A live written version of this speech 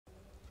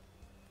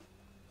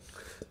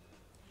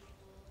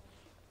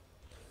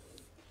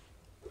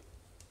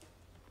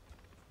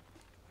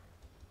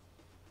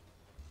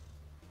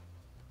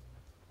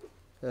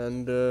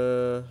And,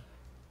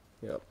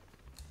 yep.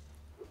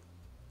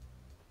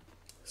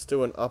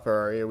 Still an upper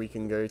area we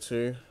can go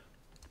to.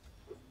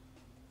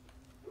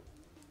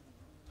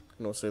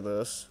 And also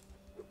this.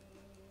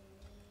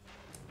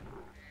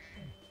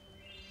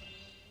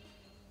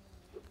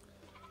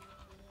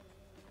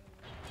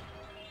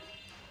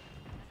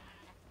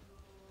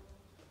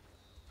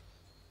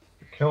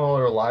 Kill all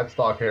their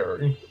livestock,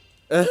 Harry.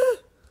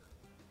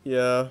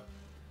 Yeah.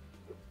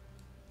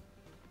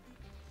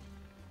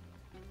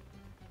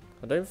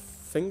 I don't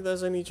think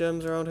there's any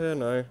gems around here,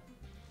 no.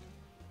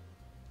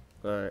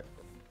 Alright.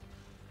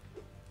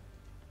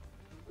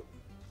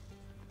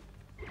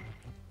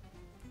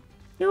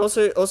 Yeah,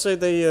 also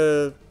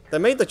they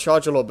made the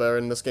charge a lot better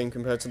in this game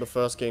compared to the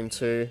first game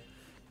too.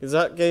 Because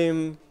that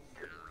game,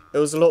 it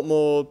was a lot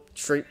more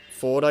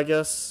straightforward, I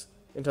guess,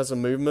 in terms of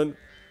movement.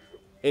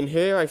 In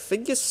here, I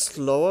think it's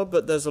slower,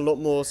 but there's a lot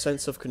more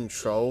sense of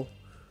control.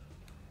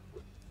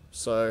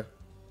 So...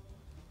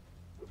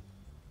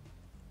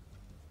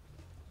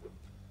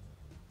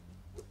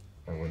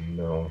 I wouldn't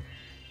know.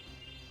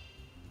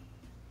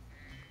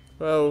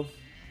 Well...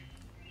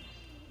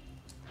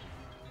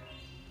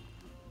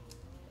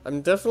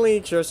 I'm definitely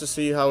curious to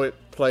see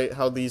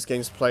how these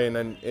games play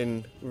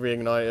in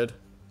Reignited.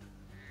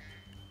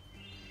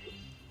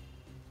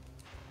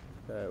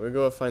 Alright, we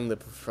gotta find the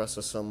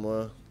professor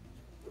somewhere.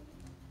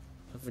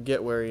 I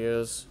forget where he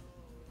is.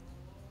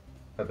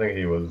 I think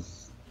he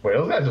was... Wait,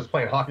 those guys just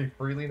playing hockey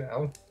freely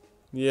now?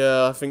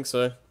 Yeah, I think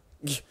so.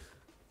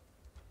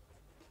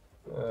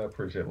 I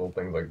appreciate little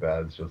things like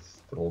that. It's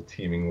just a little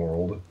teeming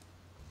world.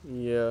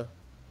 Yeah.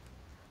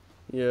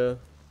 Yeah.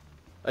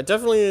 I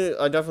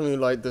definitely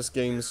like this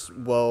game's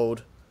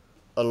world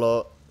a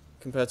lot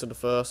compared to the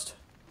first.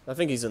 I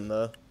think he's in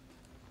there.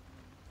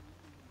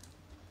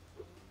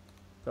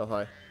 Oh,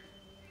 hi.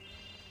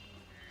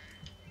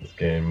 This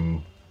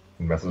game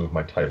messes with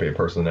my Type A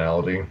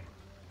personality.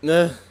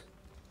 Nah.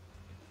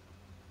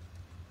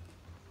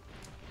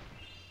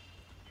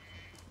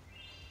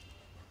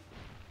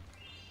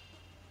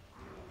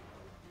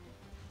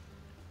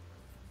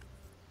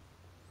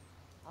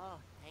 Oh,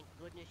 thank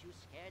goodness you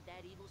scared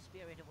that evil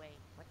spirit away.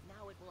 But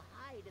now it will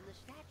hide in the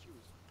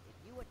statues. If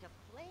you were to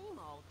flame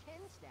all 10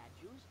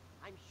 statues,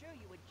 I'm sure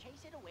you would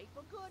chase it away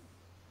for good.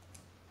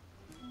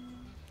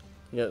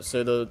 Yeah,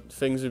 so the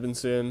things we've been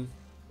seeing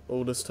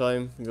all this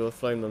time, you gotta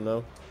flame them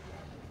now.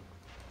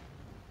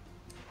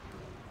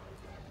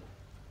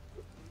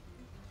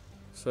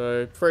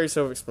 So, pretty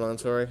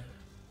self-explanatory.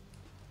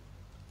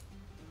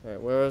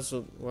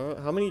 Alright,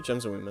 how many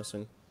gems are we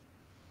missing?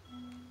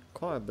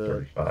 Quite a bit.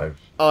 35.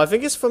 Oh, I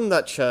think it's from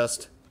that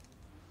chest.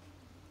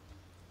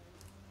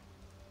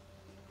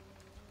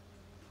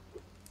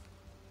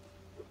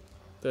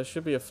 There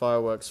should be a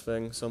fireworks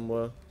thing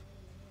somewhere.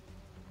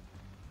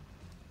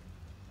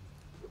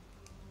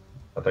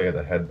 I think I had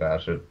to head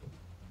bash it.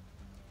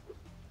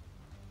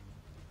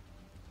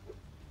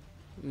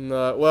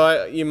 No,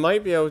 well, you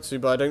might be able to,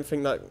 but I don't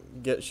think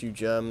that gets you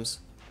gems.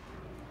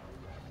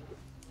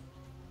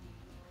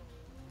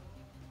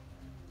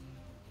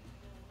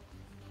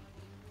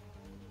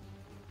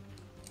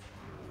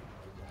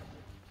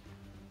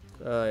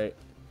 Alright.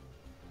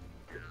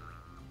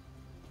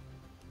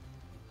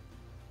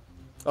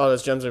 Oh,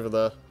 there's gems over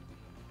there.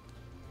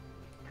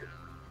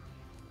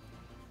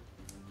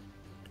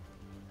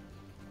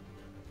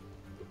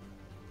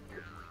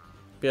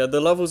 Yeah,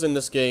 the levels in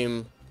this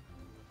game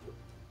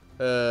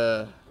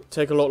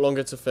take a lot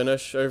longer to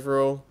finish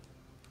overall.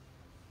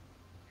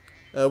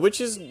 Which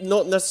is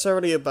not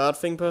necessarily a bad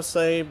thing per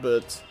se,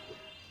 but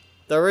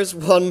there is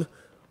one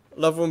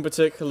level in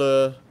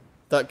particular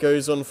that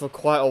goes on for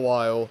quite a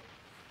while.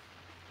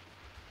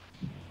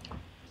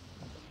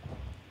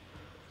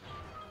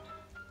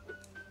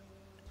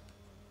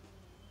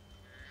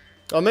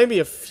 Or maybe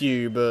a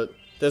few, but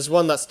there's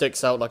one that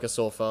sticks out like a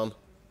sore thumb.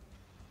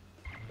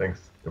 Thanks.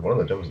 One of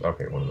the gems...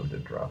 Okay, one of them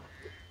did drop.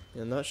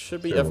 And that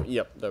should be... So-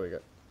 Yep, there we go.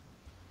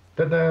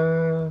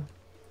 Ta-da!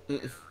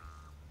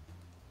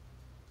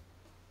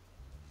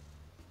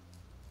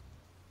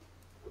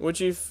 What'd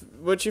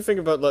you think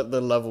about like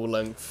the level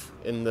length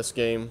in this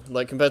game,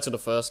 like compared to the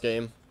first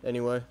game,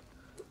 anyway?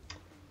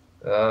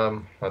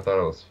 I thought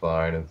it was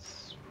fine.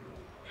 It's...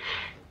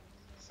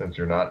 Since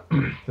you're not...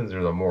 Since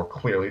there's a more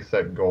clearly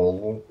set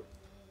goal,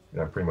 you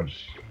know, pretty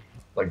much...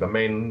 Like, the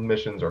main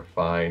missions are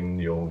fine.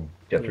 You'll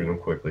get through them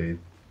quickly.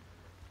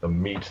 The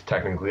meat,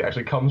 technically,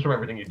 actually comes from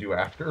everything you do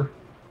after.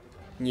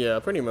 Yeah,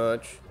 pretty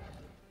much.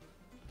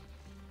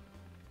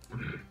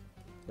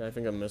 Yeah, I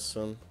think I missed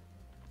some.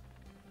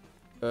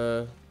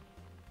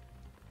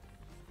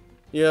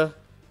 Yeah,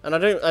 and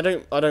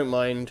I don't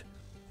mind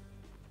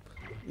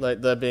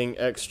like there being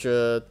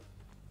extra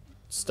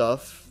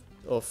stuff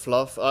or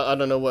fluff. I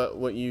don't know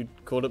what you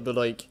called it, but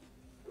like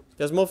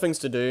there's more things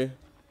to do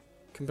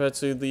compared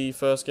to the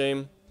first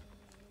game.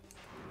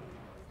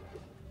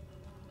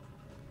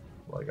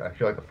 Like, I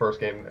feel like the first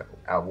game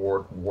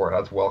wore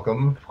its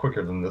welcome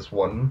quicker than this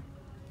one.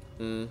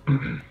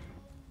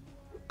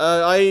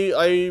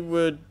 I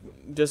would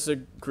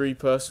disagree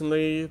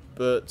personally,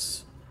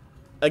 but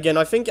again,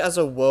 I think as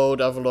a world,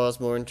 Avalar is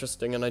more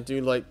interesting, and I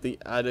do like the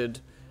added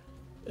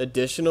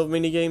addition of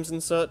minigames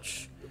and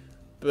such,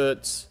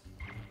 but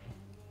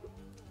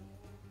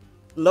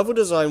level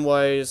design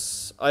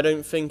wise, I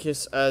don't think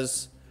it's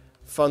as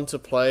fun to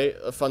play,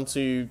 fun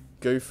to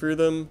go through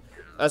them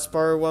as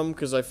Spyro 1,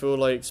 because I feel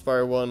like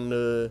Spyro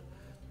 1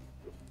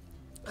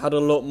 had a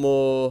lot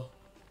more,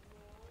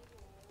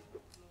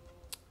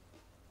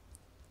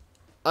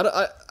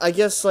 I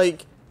guess,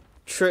 like,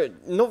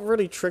 not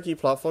really tricky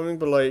platforming,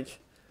 but like,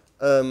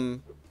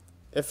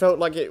 it felt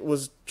like it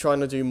was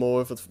trying to do more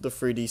with the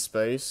 3D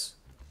space,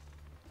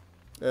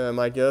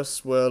 I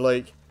guess, where,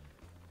 like,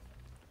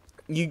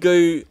 you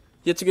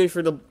have to go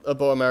through a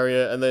bottom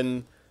area, and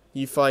then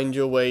you find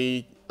your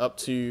way up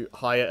to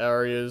higher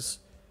areas,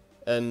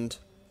 and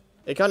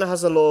it kind of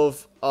has a lot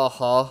of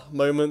aha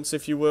moments,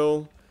 if you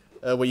will,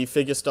 where you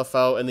figure stuff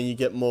out, and then you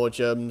get more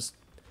gems,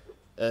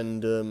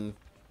 and,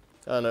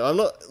 I don't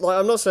know,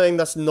 I'm not saying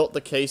that's not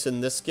the case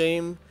in this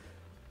game,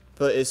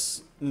 but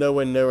it's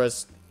nowhere near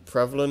as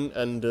prevalent,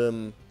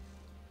 and,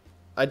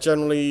 I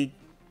generally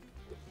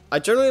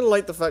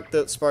like the fact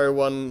that Spyro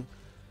 1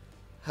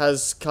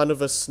 has kind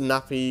of a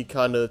snappy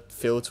kind of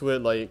feel to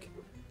it, like,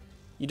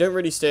 you don't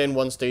really stay in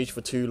one stage for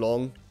too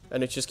long,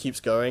 and it just keeps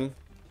going,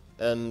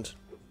 and,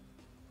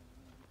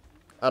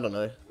 I don't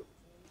know.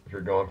 If you're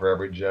going for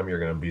every gem, you're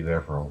going to be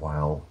there for a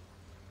while.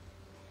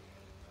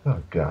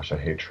 Oh gosh, I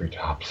hate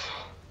treetops.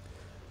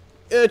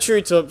 Yeah,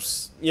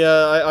 treetops, yeah,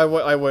 I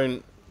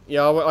won't,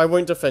 yeah, I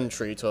won't defend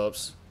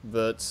treetops,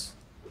 but,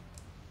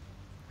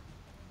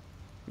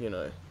 you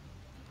know,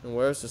 and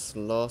where's this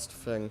last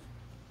thing?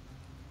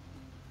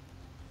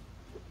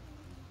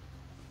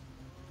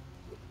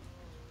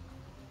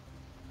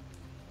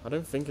 I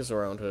don't think it's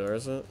around here,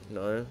 is it?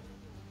 No.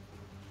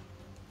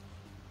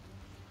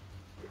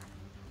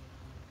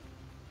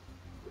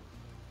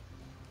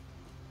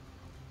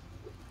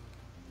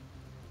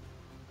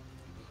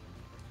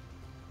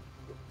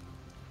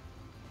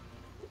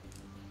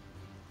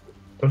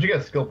 Don't you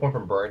get a skill point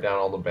from burning down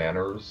all the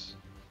banners?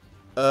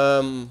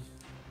 I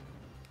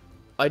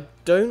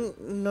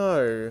don't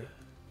know.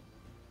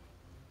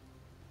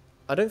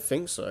 I don't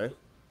think so.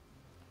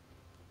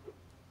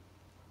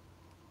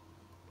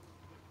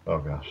 Oh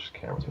gosh, this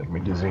camera's making me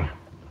dizzy.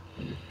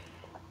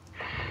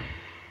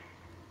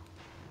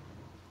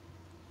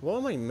 What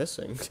am I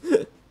missing?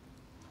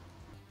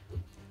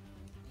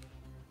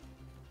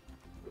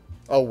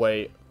 Oh,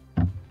 wait.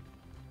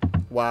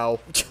 Wow.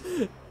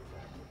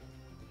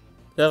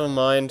 Never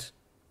mind.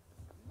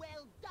 Well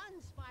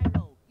done,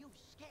 Spyro. You've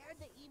scared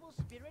the evil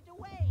spirit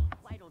away.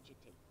 Why don't you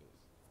take this?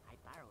 I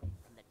borrowed it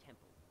from the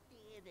temple.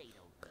 There they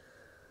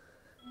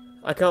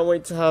don't. I can't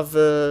wait to have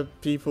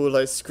people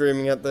like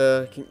screaming at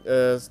their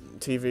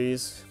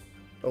TVs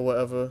or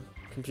whatever,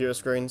 computer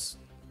screens.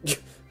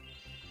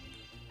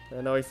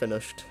 And now we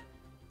finished.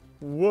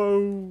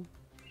 Whoa!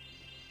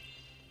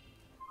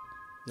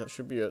 That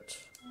should be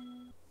it.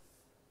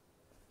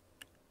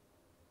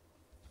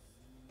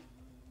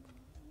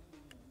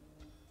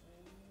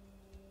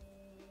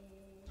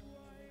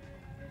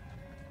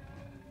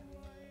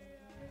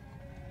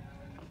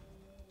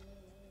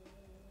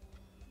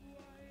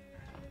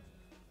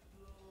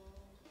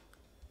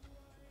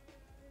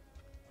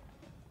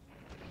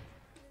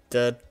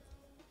 Dead.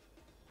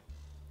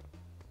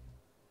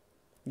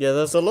 Yeah,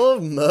 there's a lot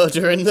of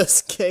murder in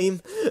this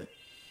game.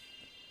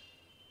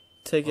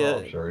 Take it.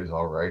 I'm sure he's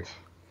alright.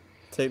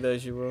 Take that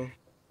as you will.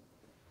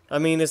 I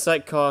mean, it's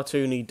like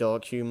cartoony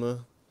dark humor.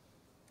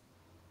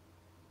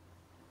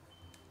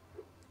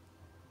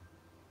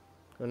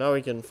 Well, now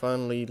we can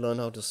finally learn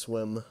how to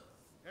swim.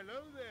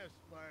 Hello there,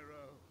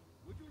 Spyro.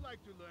 Would you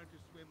like to learn to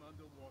swim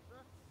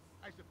underwater?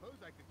 I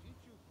suppose I could teach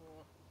you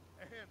for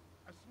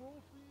a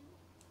small fee.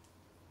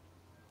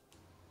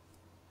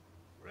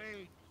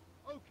 Great.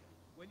 Okay.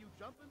 When you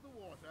jump in the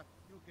water,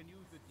 you can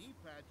use the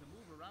D-pad to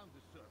move around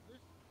the surface.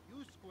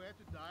 Use square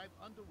to dive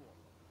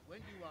underwater. When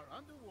you are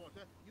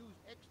underwater, use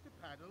X to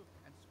paddle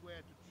and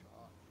square to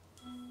charge.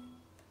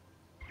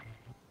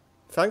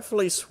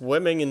 Thankfully,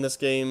 swimming in this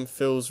game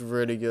feels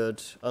really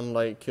good,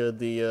 unlike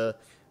the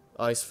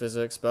ice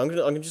physics. But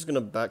I'm just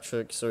gonna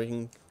backtrack so we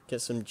can get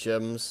some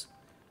gems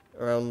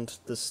around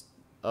this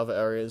other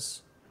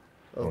areas.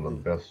 One of the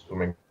best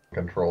swimming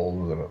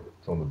controls and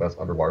some of the best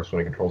underwater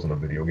swimming controls in a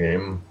video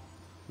game.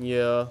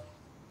 Yeah,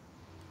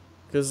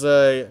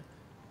 because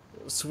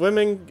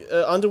swimming,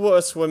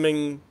 underwater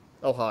swimming.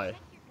 Oh hi. Check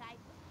your guidebook,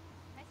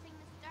 pressing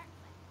the start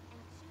button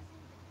and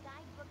choosing the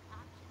guidebook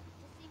option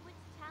to see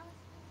which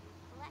talismans you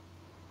collect.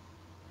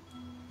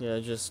 Yeah,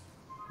 just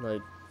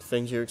like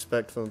things you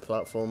expect from a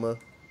platformer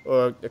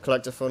or a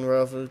collectathon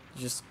rather.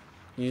 Just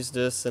use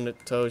this and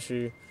it tells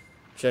you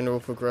general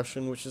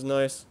progression, which is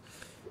nice.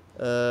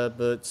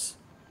 But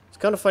it's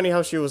kind of funny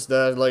how she was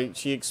there. Like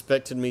she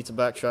expected me to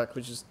backtrack,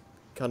 which is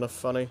kind of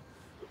funny.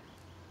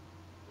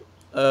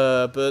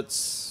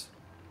 But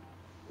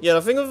yeah,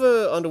 the thing with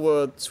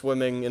underwater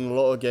swimming in a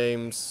lot of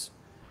games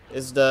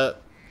is that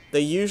they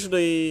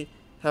usually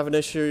have an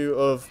issue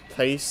of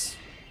pace,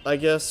 I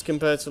guess,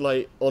 compared to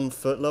like on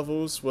foot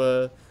levels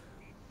where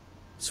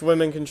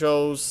swimming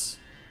controls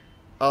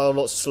are a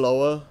lot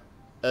slower,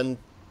 and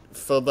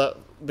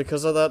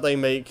because of that, they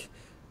make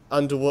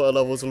underwater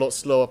levels a lot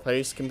slower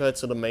paced compared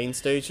to the main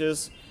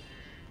stages,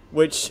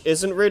 which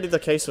isn't really the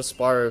case for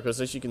Spyro,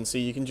 because as you can see,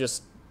 you can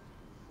just,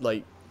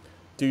 like,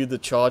 do the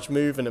charge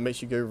move and it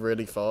makes you go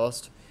really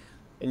fast.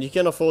 And you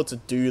can afford to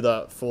do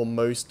that for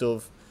most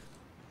of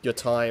your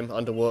time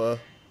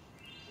underwater.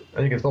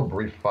 And you can still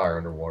breathe fire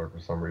underwater for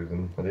some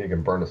reason. I think you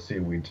can burn a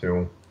seaweed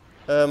too.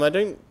 I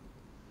don't...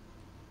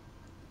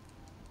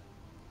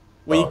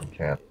 Oh, you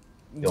can't.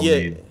 You'll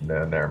need...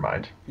 Nah, never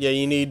mind. Yeah,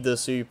 you need the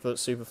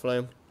super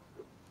flame.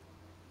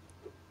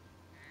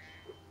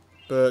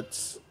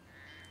 But...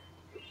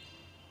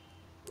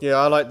 yeah,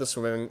 I like the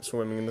swimming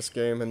in this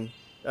game,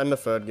 and the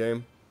third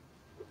game.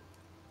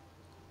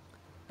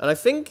 And I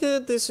think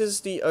this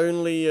is the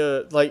only,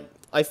 like,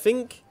 I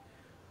think,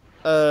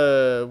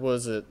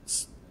 was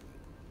it,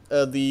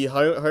 the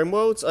home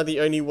worlds are the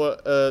only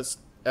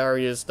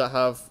areas that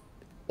have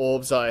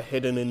orbs that are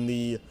hidden in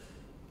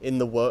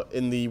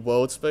the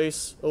world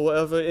space or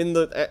whatever. In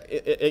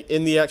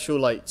the actual,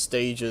 like,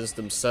 stages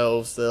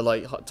themselves, they're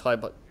like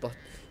tied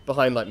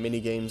behind like mini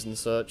games and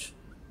such,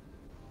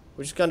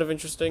 which is kind of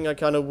interesting. I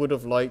kind of would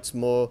have liked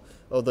more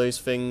of those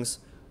things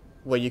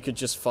where you could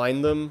just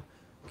find them,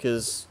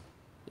 because,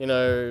 you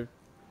know,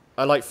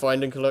 I like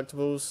finding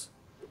collectibles,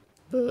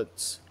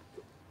 but...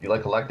 You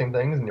like collecting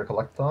things in your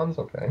collectathons?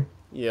 Okay.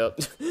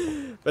 Yep.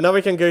 But now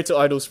we can go to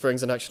Idle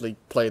Springs and actually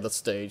play the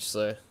stage,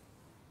 so...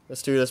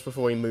 let's do this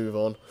before we move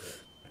on.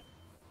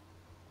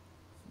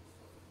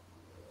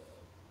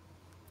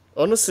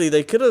 Honestly,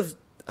 they could have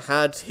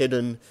had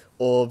hidden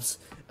orbs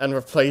and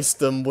replaced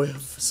them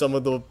with some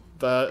of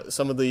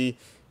the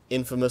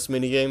infamous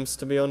minigames,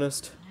 to be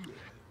honest.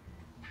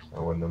 I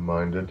wouldn't have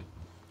minded.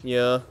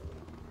 Yeah.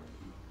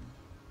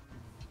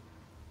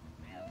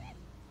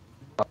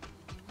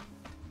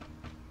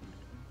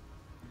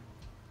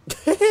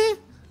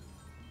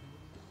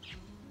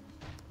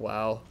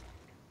 Wow.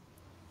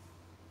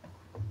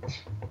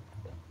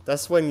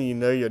 That's when you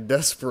know you're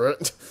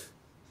desperate.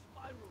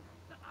 Spyro,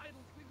 the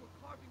idols we were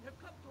carving have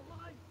come to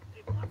life.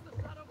 They've locked us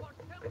out of our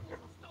temples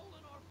and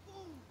stolen our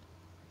food.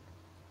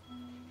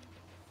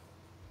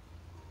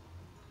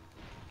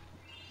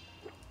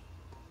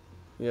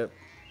 Yep.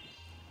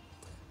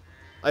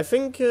 I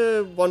think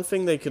one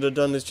thing they could have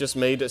done is just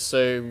made it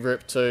so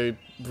Ripto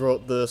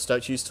brought the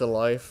statues to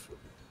life.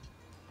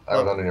 I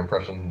was under the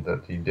impression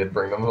that he did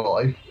bring them to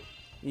life.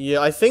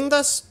 Yeah, I think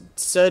that's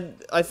said.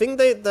 I think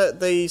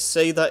they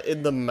say that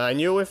in the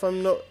manual, if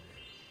I'm not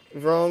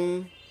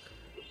wrong.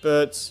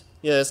 But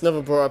yeah, it's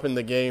never brought up in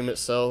the game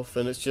itself,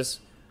 and it's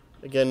just,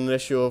 again, an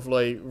issue of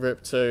like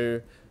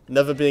Ripto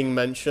never being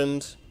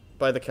mentioned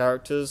by the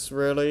characters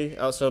really,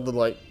 outside of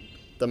like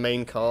the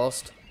main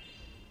cast.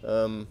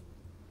 And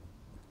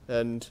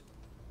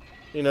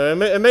you know,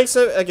 it makes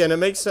it, again, it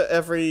makes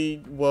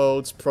every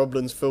world's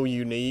problems feel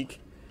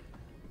unique.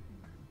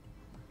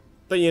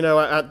 But you know,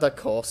 at that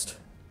cost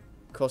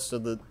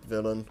of the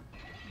villain.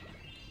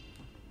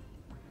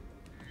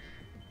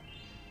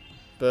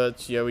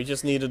 But yeah, we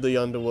just needed the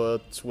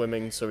underworld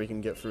swimming so we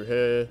can get through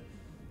here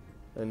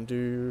and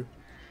do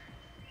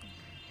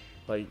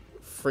like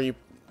 3.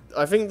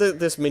 I think that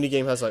this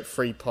minigame has like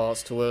 3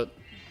 parts to it.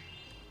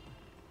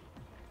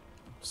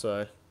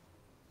 So.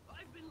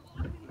 I've been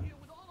locked in here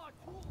with all our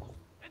tools,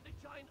 and the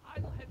giant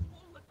idol heads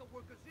won't let the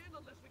workers in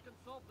unless we can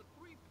solve the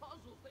 3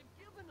 puzzles they've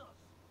given us.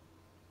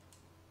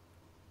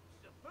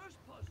 The first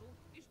puzzle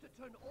is to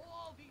turn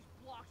all these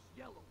blocks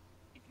yellow.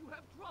 If you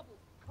have trouble,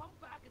 come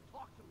back and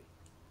talk to me.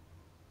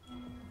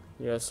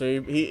 Yeah, so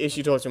if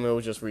you talk to me,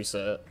 we'll just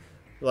reset it.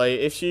 Like,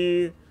 if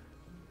you...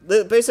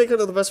 basically,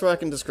 the best way I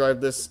can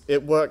describe this,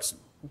 it works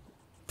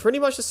pretty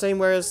much the same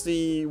way as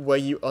the way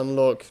you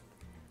unlock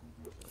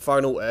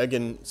Final Egg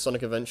in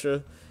Sonic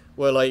Adventure,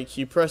 where, like,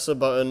 you press a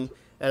button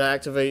and it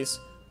activates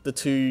the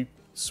 2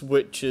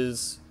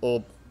 switches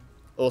or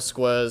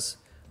squares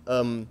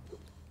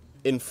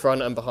in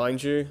front and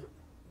behind you,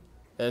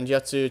 and you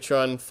have to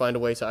try and find a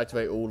way to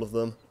activate all of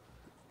them.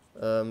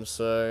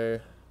 So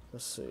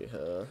let's see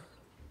here.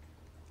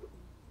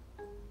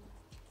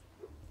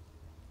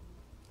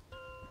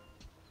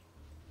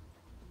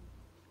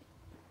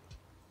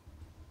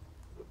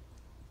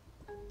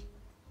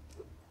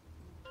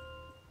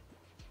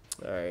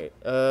 Alright,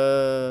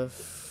 I'm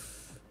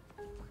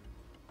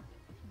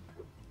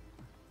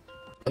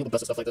the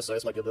best at stuff like this, so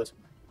this might be a bit.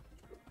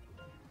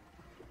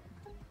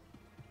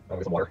 I'll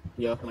get some water.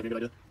 Yeah, that might be a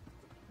good idea.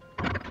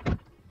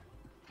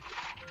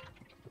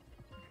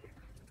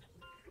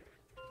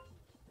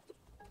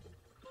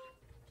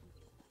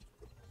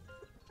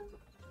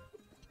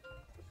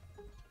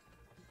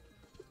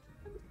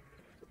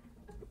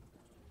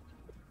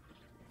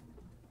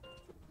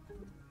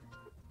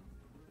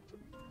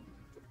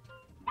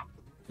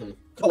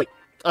 Oh wait,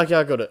 okay,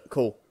 I got it.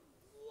 Cool.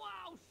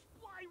 Wow,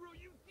 Spyro,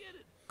 you did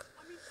it! I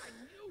mean, I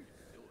knew you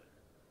could do it.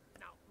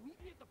 Now, meet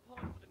me at the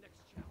pond for the next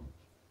challenge.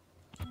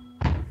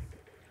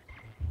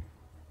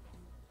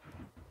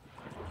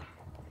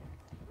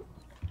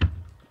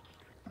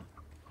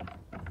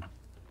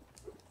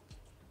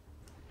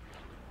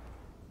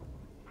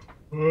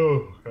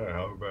 Oh, okay,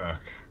 I'm back.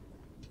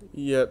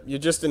 Yep, you're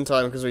just in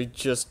time because we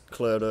just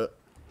cleared it.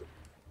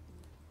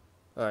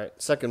 Alright,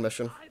 second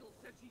mission. Idol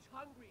says he's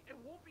hungry and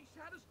won't be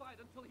satisfied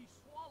until he's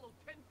swallowed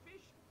 10 fish.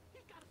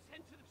 He's got a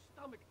sensitive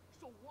stomach,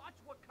 so watch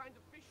what kind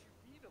of fish you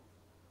feed him.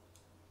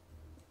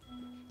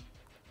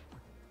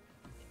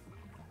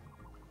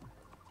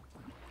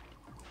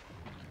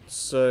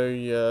 So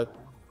yeah,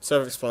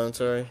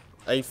 self-explanatory.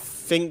 I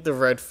think the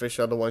red fish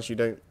are the ones you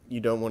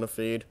don't want to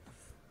feed.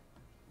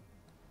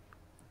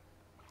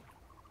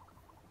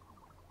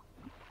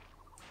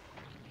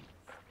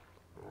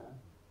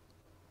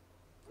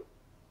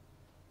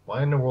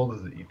 Why in the world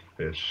does it eat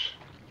fish?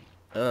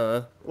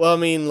 Well, I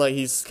mean, like,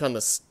 he's kind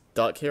of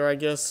stuck here, I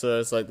guess, so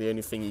it's like the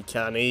only thing he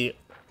can eat.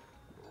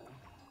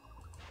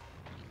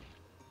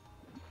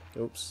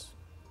 Oops.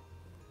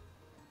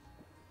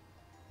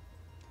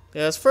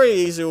 Yeah, it's pretty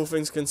easy, all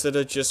things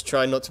considered. Just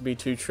try not to be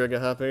too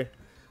trigger happy.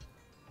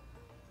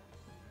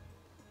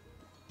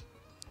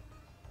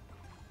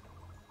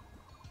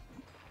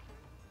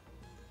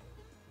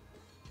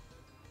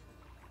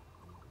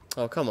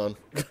 Oh, come on.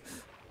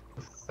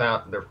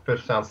 Their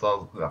fish sounds,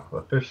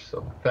 the fish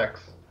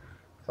effects.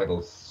 It's like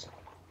those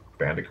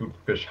Bandicoot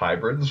fish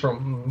hybrids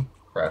from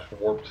Crash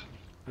Warped.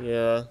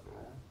 Yeah.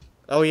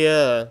 Oh,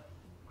 yeah.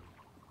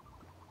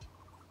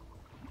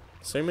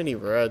 So many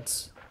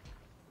reds.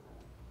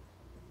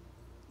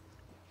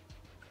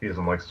 He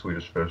doesn't like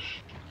Swedish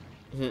fish.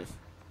 Mhm.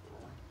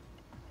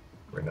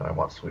 Right now I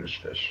want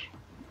Swedish fish.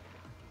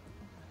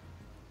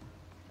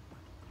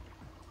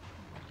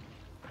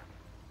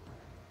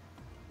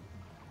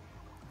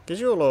 Gives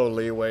you a lot of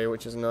leeway,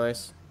 which is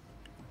nice.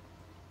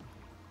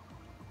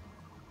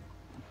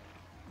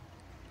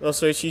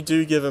 Also, if you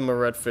do give him a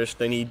red fish,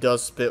 then he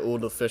does spit all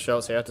the fish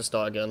out, so you have to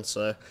start again,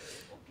 so...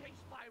 Okay,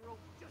 Spyro,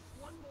 just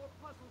one more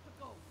puzzle to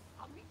go.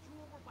 I'll meet you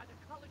over by the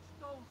college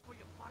stones for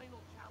your final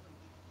challenge.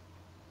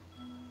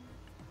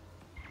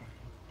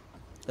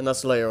 And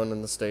that's later on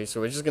in the stage,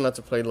 so we're just gonna have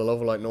to play the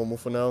level like normal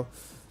for now.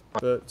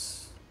 But...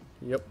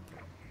 Yep.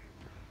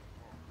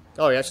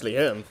 Oh, he actually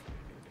hit him.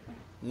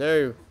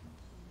 No.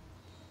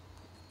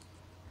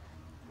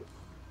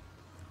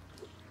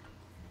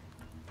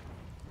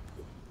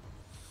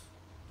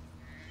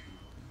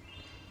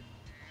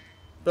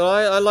 But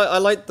I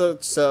like the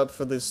setup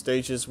for these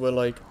stages where,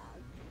 like,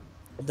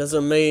 there's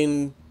a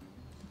main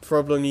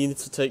problem you need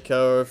to take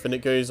care of, and it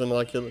goes on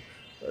like a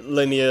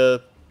linear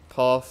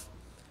path,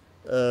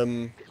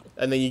 and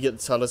then you get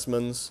the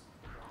talismans.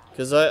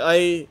 Because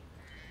I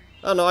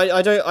don't know,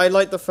 I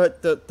like the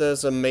fact that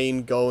there's a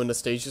main goal in the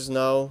stages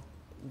now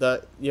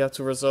that you have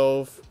to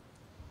resolve,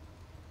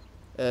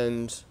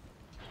 and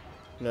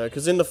you know,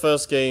 because in the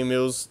first game it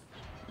was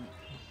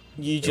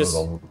it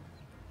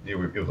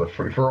was a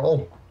free for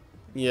all.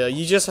 Yeah,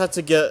 you just had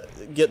to get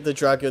the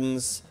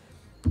dragons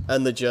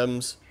and the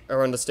gems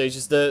around the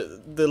stages. The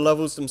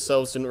levels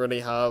themselves didn't really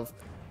have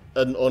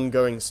an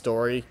ongoing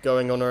story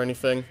going on or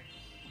anything.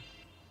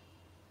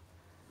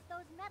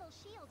 Those metal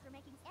shields are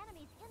making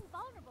enemies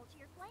invulnerable to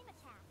your flame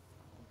attack.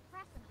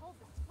 Press and hold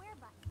the square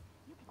button.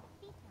 You can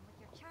defeat them with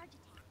your charge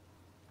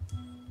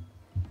attack.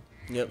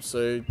 Yep,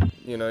 so,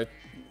 you know,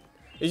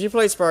 if you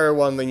play Spyro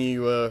 1, then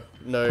you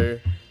know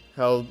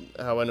how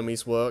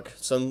enemies work.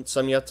 Some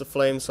you have to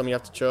flame, some you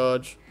have to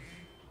charge,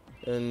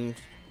 and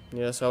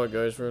yeah, that's how it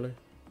goes, really.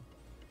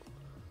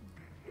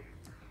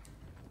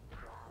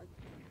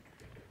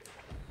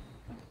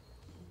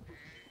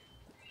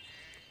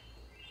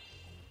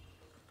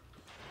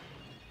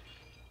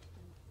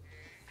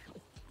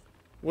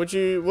 What's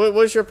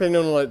your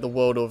opinion on like the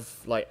world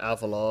of like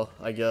Avalar,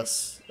 I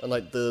guess, and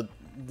like the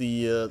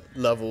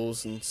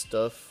levels and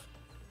stuff?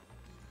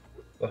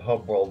 The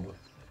hub world,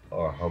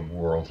 or hub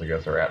worlds, I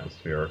guess, are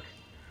atmospheric.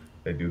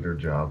 They do their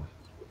job.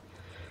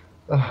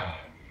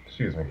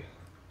 Excuse me.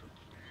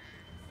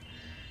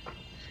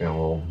 Just getting a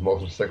little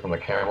motion sick from the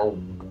camera,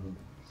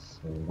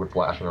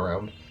 whiplashing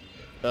around.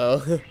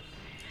 Oh.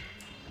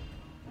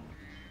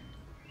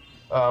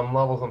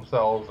 Levels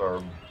themselves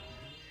are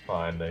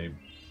fine. They,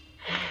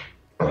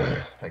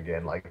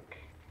 again,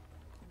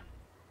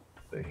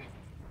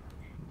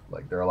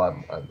 they're a lot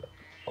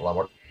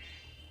more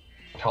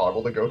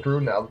tolerable to go through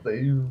now that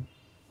they've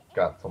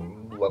got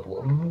some level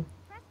of,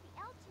 Press the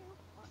L2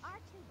 or R2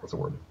 what's the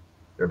word?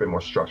 They're a bit more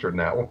structured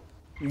now.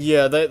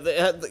 Yeah,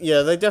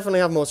 they definitely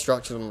have more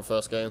structure than the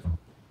first game.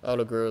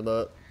 I'll agree with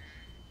that.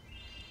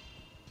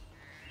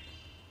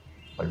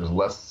 Like, there's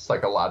less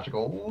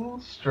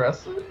psychological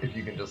stress if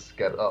you can just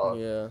get have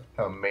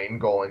a main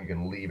goal and you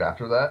can leave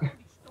after that.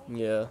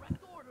 Yeah.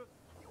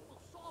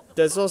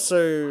 There's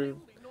also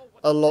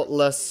a lot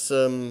less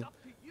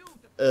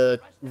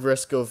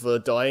risk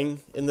of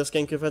dying in this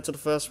game compared to the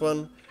first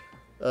one.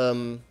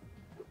 Now,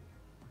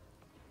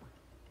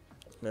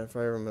 if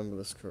I remember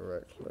this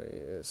correctly,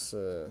 it's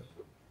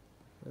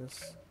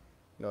this?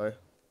 No.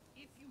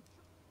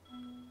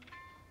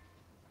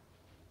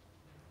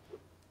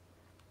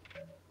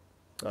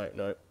 Alright,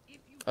 no.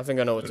 I think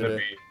I know what to do.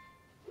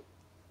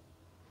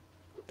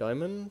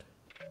 Diamond?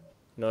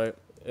 No,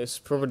 it's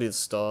probably the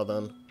star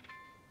then.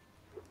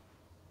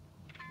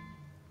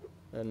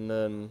 And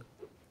then...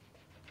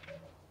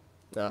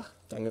 Ah,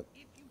 dang it.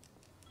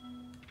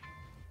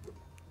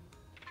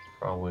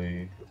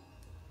 Probably.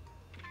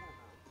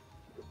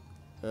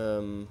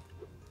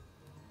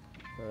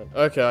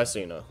 Okay, I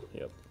see now.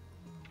 Yep.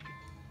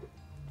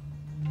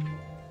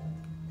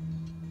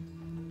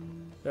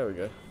 There we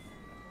go.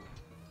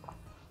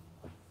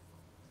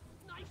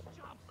 Nice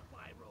job,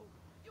 Spyro.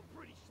 You're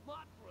pretty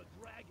smart for a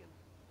dragon.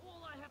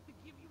 All I have to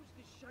give you is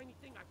this shiny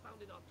thing I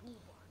found in our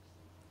toolbox.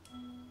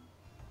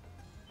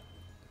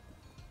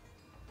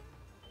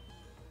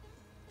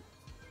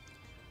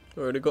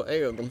 Already got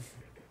 8 of them.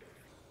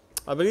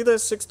 I believe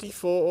there's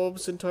 64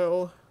 orbs in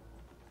total.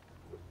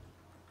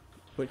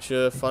 Which,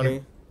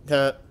 funny.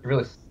 It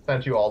really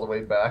sent you all the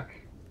way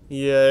back.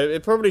 Yeah,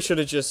 it probably should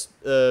have just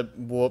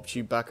warped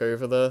you back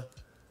over there.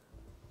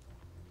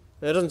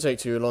 It doesn't take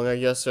too long, I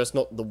guess, so it's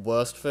not the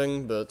worst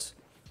thing, but...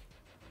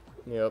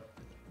 Yep.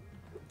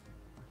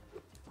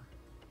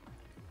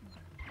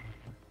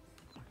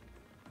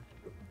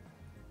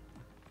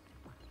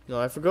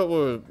 No, I forgot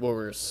what we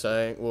were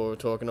saying, what we were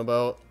talking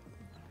about.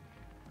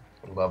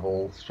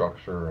 Level,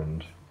 structure,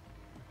 and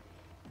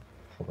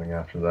something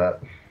after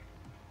that.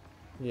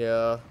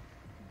 Yeah.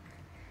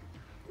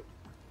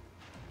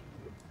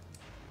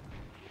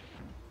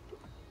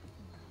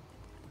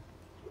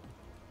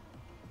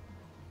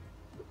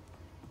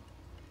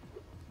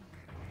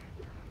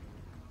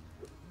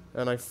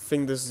 And I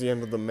think this is the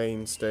end of the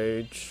main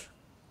stage.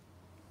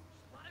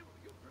 Spyro,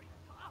 you're pretty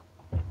tough.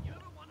 You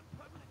ever want a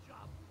permanent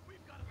job?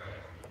 We've got a place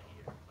for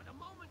you here. For the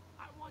moment,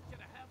 I want you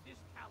to have this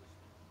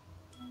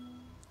talisman.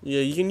 Yeah,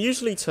 you can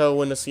usually tell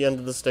when it's the end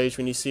of the stage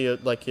when you see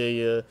like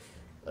a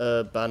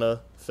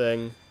banner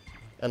thing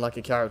and like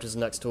a character's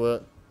next to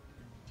it.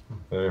 I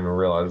didn't even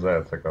realize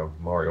that. It's like a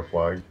Mario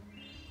flag.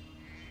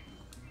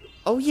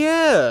 Oh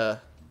yeah!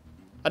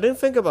 I didn't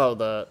think about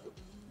that.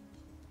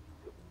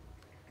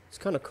 It's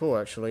kind of cool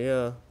actually,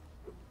 yeah.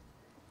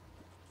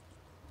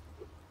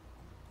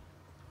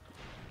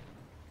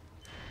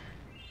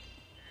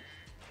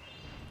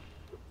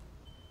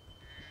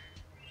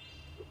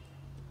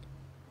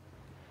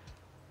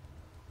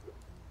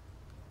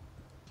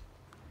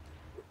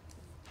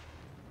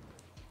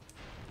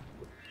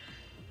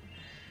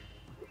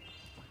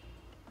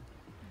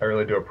 I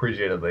really do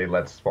appreciate that they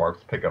let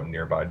Sparks pick up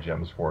nearby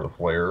gems for the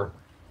flare.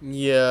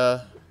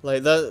 Yeah,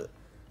 like that.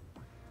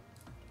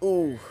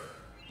 Ooh.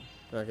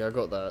 Okay, I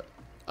got that.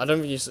 I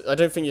don't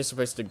think you're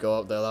supposed to go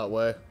up there that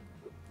way.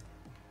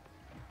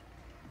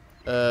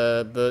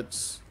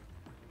 But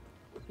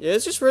yeah,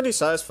 it's just really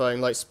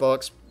satisfying. Like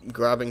Sparks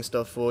grabbing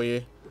stuff for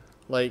you.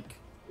 Like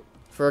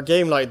for a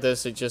game like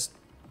this, it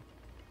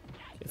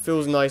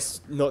feels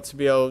nice not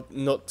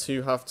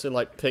to have to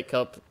like pick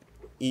up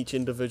each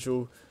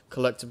individual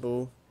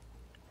collectible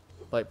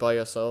like by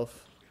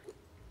yourself.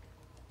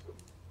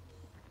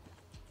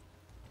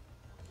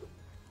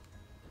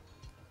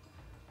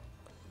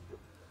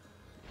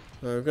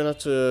 We're gonna have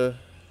to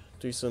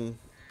do some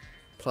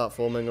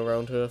platforming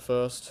around here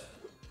first.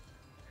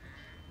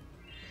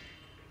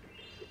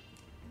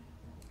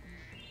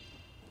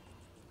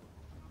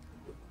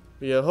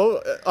 Yeah,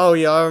 oh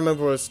yeah, I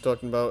remember what I was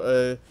talking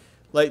about.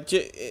 Like,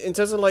 in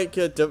terms of like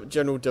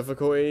general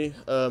difficulty,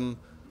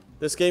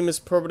 this game is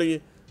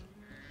probably...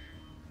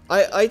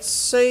 I'd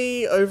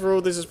say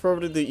overall this is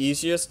probably the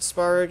easiest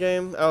Spyro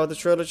game out of the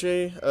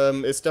trilogy.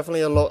 It's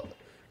definitely a lot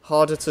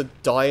harder to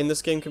die in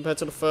this game compared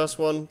to the first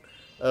one.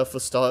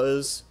 For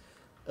starters,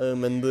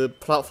 and the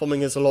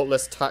platforming is a lot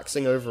less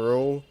taxing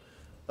overall.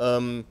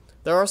 There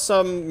are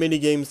some mini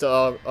games that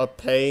are a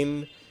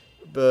pain,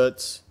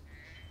 but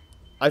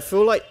I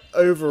feel like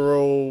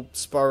overall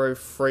Spyro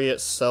 3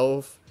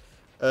 itself,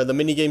 the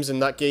mini games in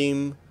that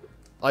game,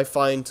 I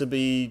find to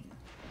be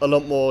a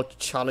lot more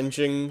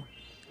challenging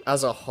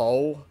as a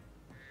whole,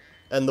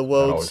 and the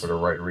world. Not always for the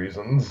right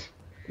reasons.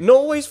 Not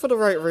always for the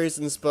right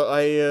reasons, but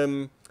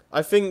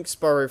I think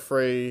Spyro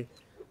 3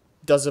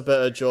 does a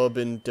better job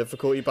in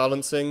difficulty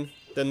balancing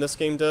than this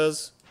game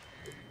does.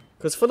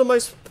 Because for the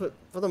most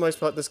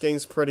part, this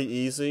game's pretty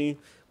easy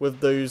with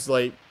those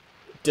like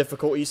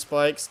difficulty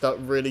spikes that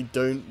really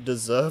don't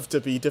deserve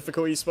to be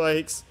difficulty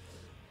spikes.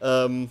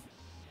 But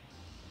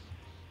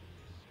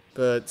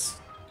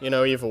you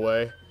know, either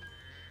way,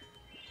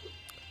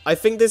 I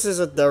think this is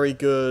a very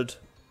good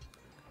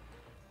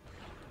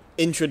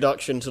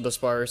introduction to the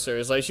Spyro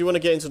series. Like, if you want to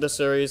get into the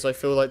series, I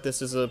feel like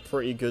this is a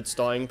pretty good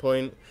starting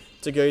point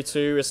to go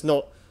to. It's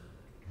not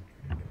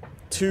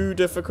too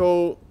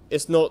difficult,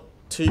 it's not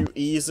too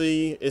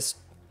easy, it's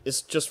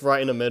just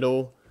right in the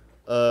middle.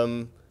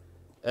 And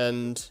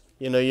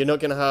you know, you're not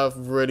gonna have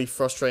really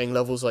frustrating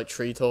levels like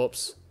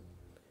treetops,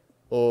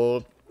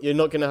 or you're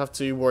not gonna have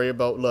to worry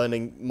about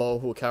learning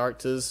multiple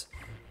characters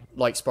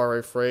like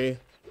Spyro 3.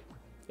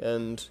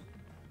 And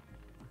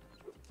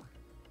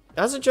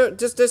as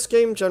this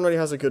game generally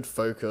has a good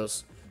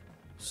focus.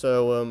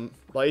 So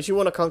like, if you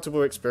want a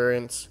comfortable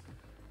experience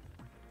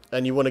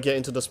and you want to get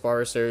into the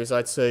Spyro series,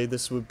 I'd say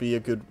this would be a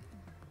good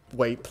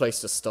place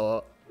to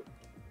start.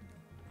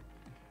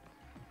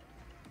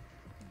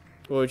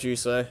 What would you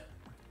say?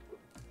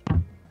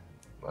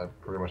 I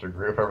pretty much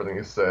agree with everything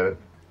you said.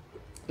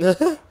 I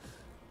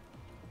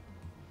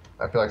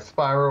feel like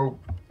Spyro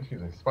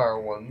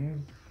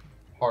 1's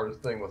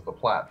hardest thing was the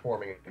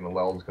platforming in the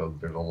levels because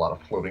there's a lot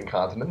of floating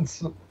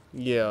continents.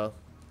 Yeah.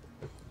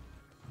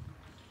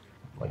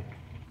 Like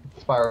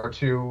Spyro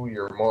 2,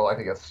 you're more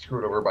likely to get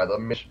screwed over by the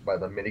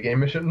minigame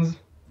missions.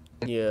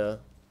 Yeah.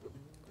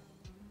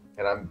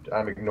 And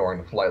I'm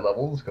ignoring the flight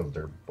levels because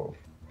they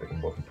can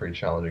both be pretty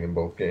challenging in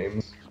both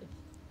games.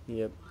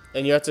 Yep.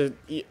 And you have to,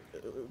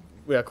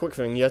 yeah, quick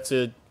thing, you have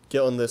to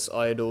get on this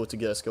idol to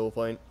get a skill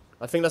point.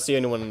 I think that's the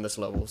only one in this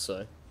level,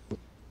 so,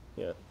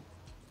 yeah.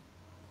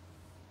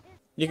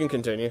 You can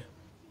continue.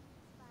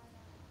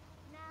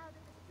 Now that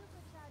the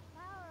supercharged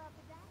power-up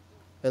is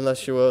active,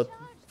 Unless you were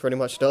pretty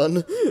much done.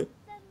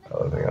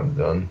 I think I'm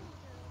done.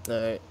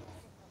 Alright.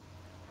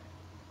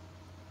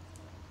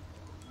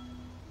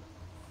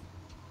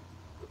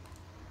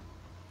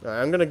 Alright,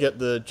 I'm gonna get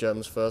the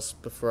gems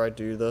first before I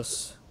do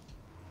this.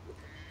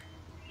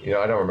 You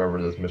know, I don't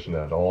remember this mission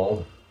at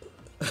all.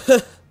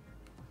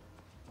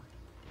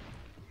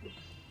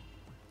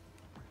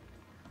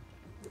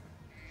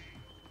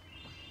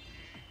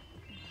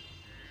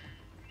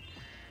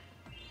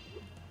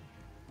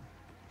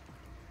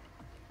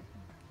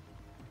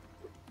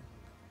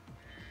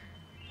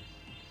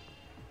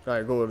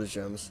 Alright, go with the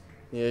gems.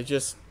 Yeah,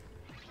 just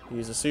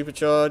use a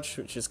supercharge,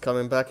 which is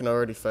coming back and I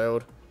already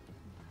failed.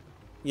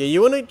 Yeah,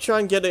 you want to try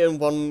and get it in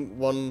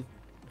one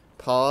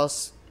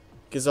pass,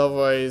 because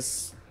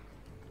otherwise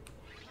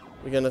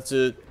we're gonna have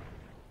to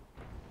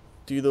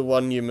do the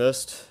one you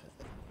missed.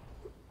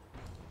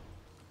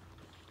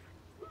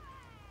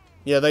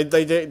 Yeah,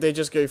 they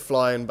just go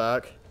flying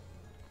back,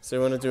 so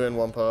you want to do it in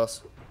one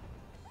pass.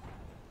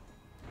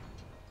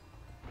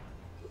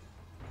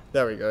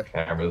 There we go.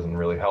 Camera isn't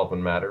really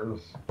helping matters.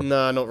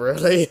 Nah, not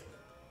really.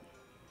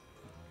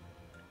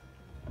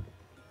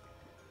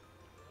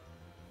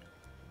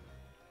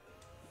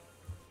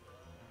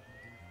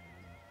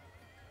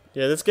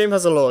 Yeah, this game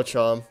has a lot of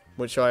charm,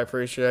 which I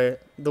appreciate.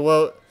 The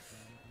world,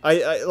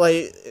 I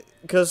like,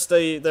 because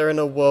they're in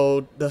a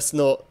world that's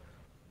not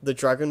the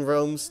Dragon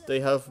Realms,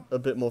 they have a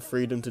bit more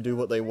freedom to do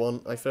what they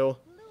want, I feel.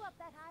 blew up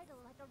that idol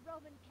like a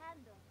Roman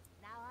candle.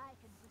 Now I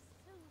can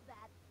pursue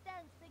that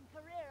dancing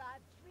career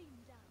I've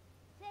dreamed of.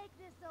 Take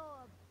this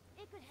orb.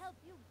 It could help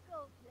you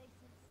go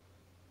places.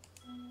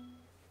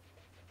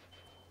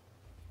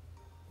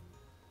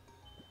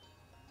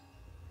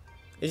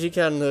 If you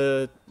can,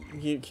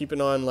 keep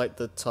an eye on, like,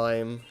 the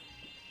time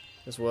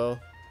as well.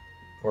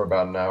 We're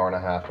about an hour and a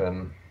half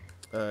in.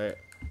 Alright.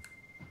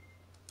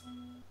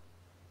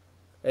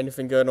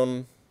 Anything going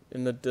on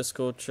in the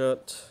Discord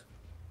chat?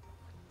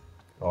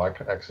 Oh, I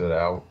can exit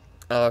out.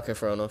 Oh, okay,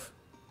 fair enough.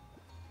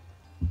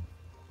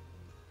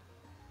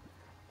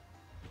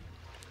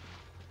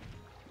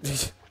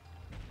 Was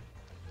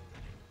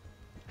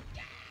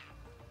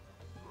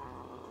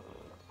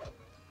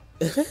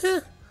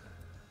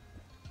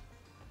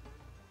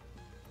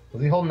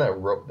he holding that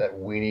rope, that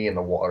weenie in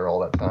the water all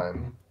that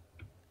time?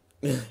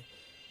 Yeah,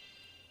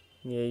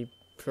 you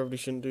probably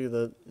shouldn't do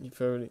that. You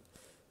probably...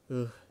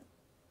 Ugh.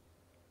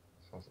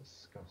 Sounds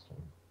disgusting.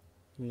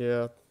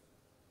 Yeah.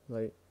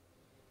 Like...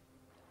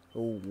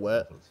 all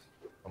wet.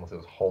 Almost it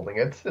was holding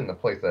it in the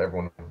place that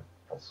everyone,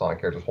 all Sonic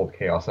characters hold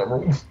Chaos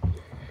Emeralds.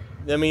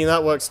 I mean,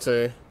 that works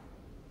too.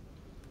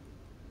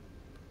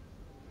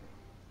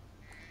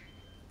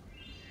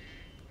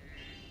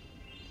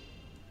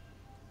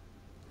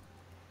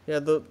 Yeah,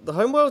 the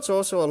homeworlds are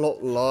also a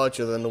lot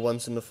larger than the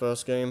ones in the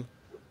first game.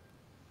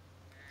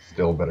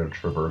 Still better to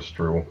traverse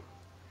through.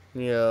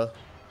 Yeah.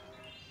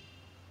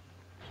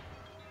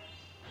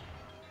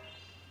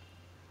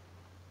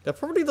 They're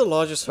probably the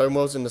largest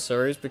homeworlds in the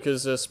series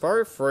because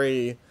Spyro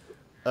 3,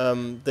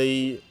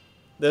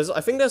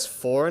 I think there's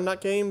 4 in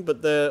that game,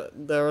 but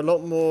they're a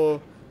lot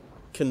more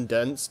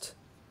condensed,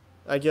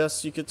 I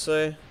guess you could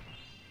say.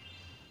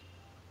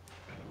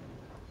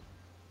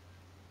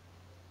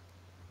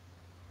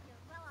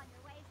 You're well on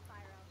your way,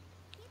 Spyro.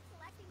 Keep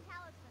collecting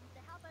talismans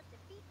to help us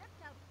defeat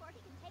Ripto before he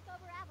can take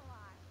over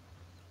Avalar.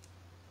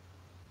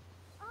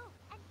 Oh,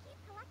 and keep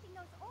collecting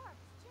those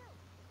orbs, too.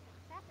 The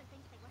professor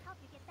thinks they will help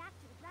you get back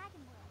to the Dragon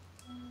World.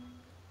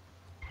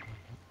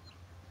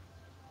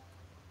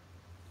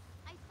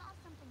 I saw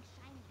something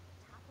shiny at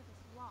the top of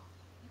this wall.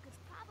 You could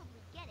probably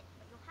get it,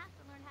 but you'll have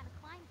to learn how to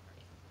climb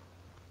first.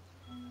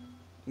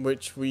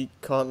 Which we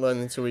can't learn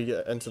until we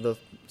get into the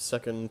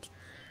second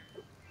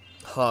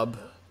hub.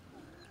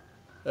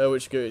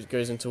 Which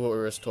goes into what we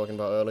were talking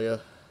about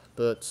earlier.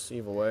 But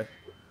either way.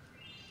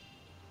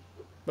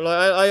 But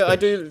I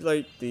do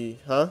like the...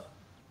 Huh?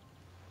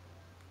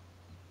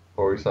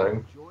 What were you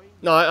saying?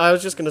 No, I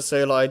was just gonna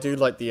say, like, I do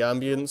like the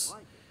ambience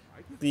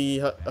the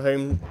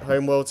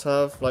home worlds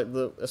have, like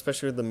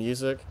especially with the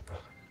music.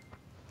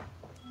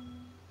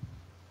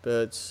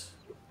 But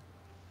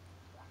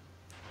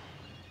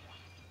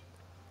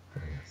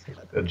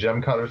The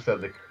gem cutter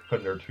said they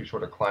couldn't, they're too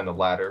short to climb the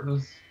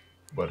ladders,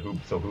 but who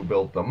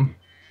built them?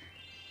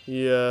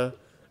 yeah,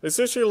 it's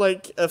actually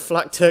like a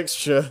flat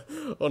texture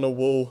on a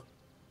wall.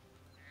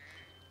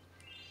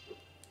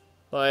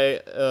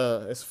 Like,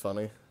 it's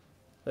funny.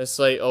 It's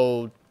like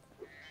old,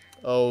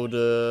 what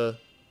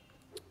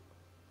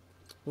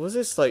was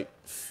this, like,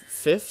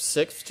 5th,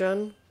 6th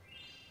gen?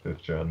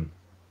 5th gen.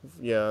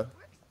 Yeah. Works,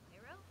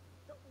 Spyro.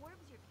 The orbs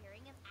you're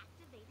carrying have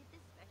activated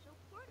this special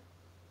portal.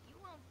 You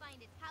won't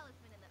find a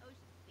talisman in the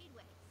Ocean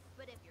Speedway,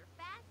 but if you're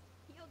fast,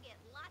 you'll get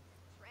lots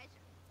of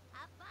treasure.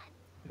 Have fun.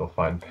 You'll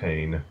find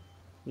pain.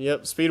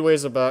 Yep,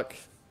 speedways are back.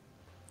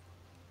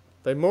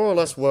 They more or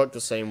less work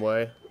the same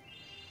way.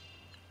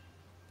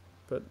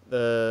 But,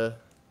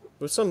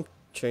 with some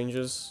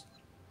changes.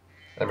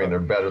 I mean, they're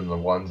better than the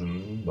ones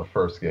in the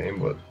first game,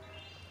 but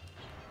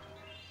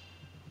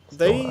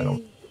still,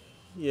 They,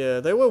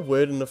 yeah, they were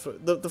weird in the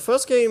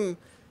first game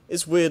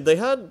is weird. They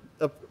had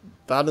a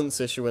balance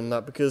issue in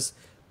that because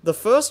the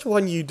first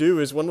one you do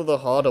is one of the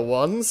harder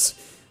ones.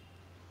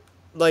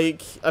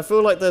 Like, I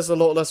feel like there's a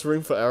lot less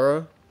room for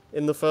error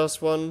in the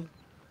first one.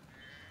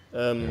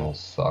 It'll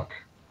suck.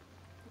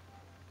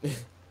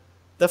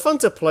 They're fun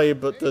to play,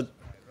 but the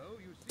Spyro,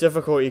 you seem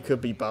difficulty could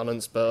be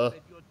balanced better.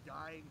 that you're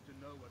dying to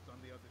know what's on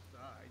the other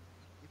side.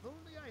 If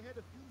only I had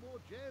a few more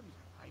gems,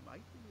 I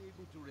might be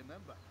able to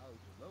remember how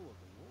to lower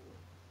the wall.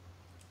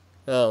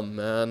 Oh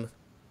man.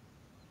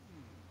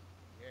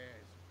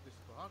 Yes, the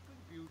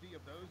sparkling beauty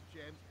of those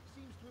gems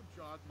seems to have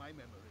jogged my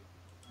memory.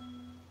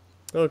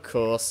 Of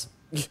course.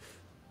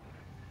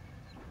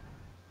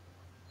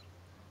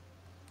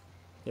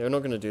 Yeah, we're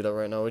not gonna do that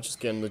right now. We're just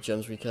getting the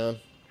gems we can.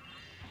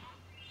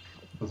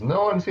 Does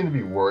no one seem to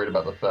be worried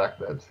about the fact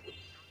that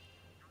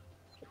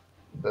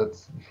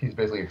he's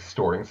basically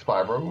extorting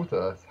Spyro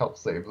to help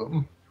save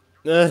them?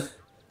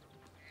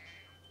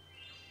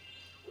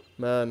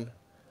 Man.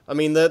 I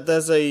mean,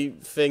 there's a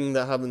thing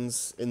that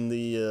happens in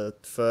the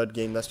third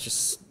game that's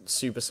just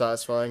super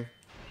satisfying.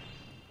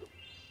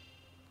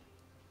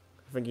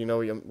 I think you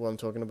know what I'm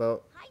talking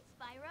about. Hi,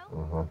 Spyro.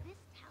 Uh-huh. This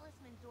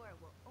talisman door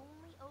will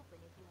only open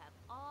if you have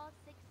all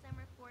 6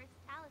 Summer Forest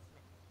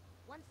talismans.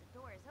 Once the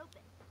door is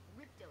open,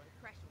 Ripto and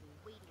Crush will be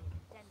waiting in the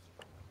dungeon.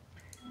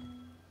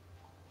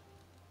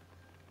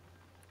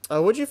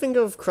 What do you think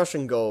of Crush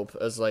and Gulp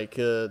as like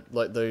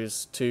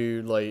those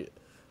two like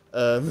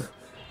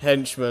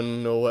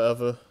henchmen or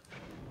whatever?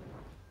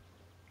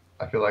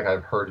 I feel like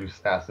I've heard you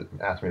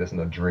ask me this in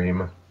a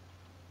dream.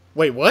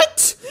 Wait,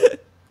 what?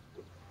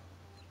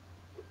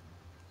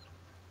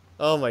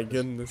 Oh my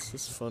goodness,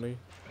 this is funny.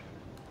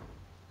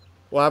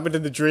 What happened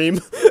in the dream?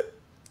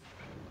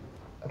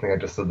 I think I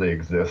just said they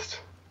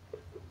exist.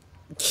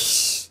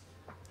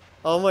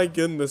 Oh my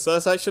goodness,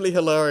 that's actually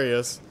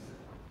hilarious.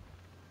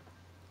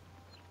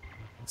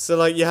 So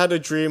like you had a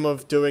dream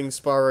of doing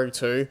Spyro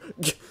 2?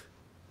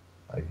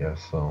 I guess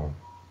so.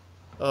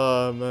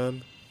 Oh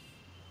man.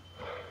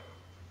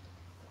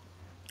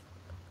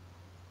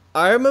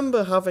 I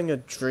remember having a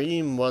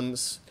dream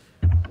once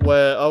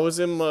where I was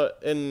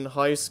in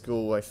high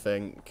school, I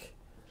think.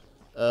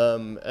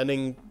 And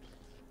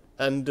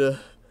in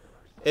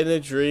a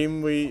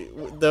dream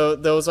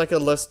there was like a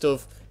list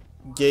of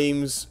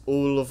games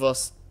all of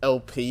us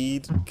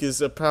LP'd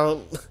because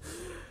apparently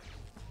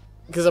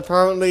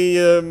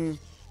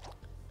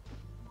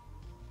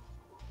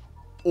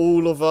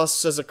all of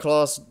us as a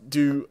class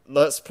do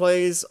Let's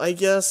Plays, I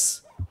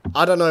guess.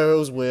 I don't know, it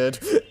was weird.